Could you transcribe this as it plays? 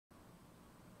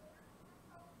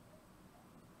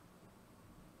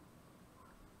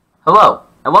Hello,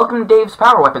 and welcome to Dave's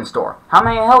Power Weapon Store. How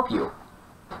may I help you?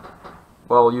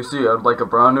 Well, you see, I'd like a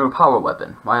brand new power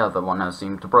weapon. My other one has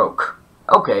seemed to broke.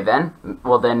 Okay, then.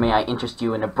 Well, then may I interest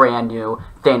you in a brand new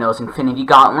Thanos Infinity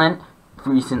Gauntlet,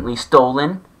 recently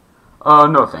stolen?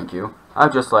 No thank you. I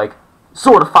just like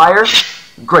Sword of Fire.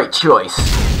 Great choice.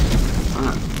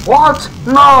 What?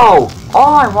 No!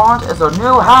 All I want is a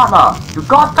new hammer. You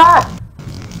got that?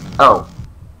 Oh.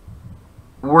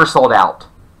 We're sold out.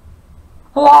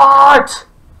 What?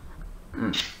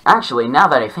 Actually, now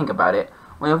that I think about it,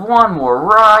 we have one more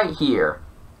right here.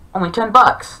 Only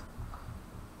 $10.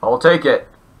 I'll take it.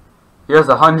 Here's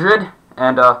 100,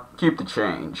 and keep the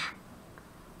change.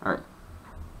 Alright.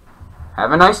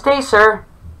 Have a nice day, sir.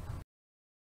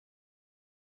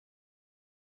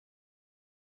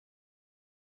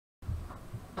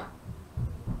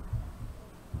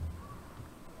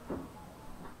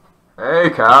 Hey,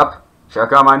 Cap.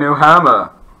 Check out my new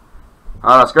hammer.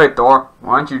 Oh, that's great, Thor.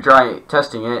 Why don't you try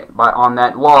testing it on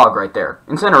that log right there?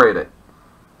 Incinerate it.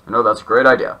 I know that's a great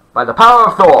idea. By the power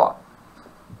of Thor!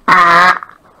 I'm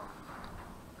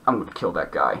gonna kill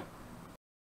that guy.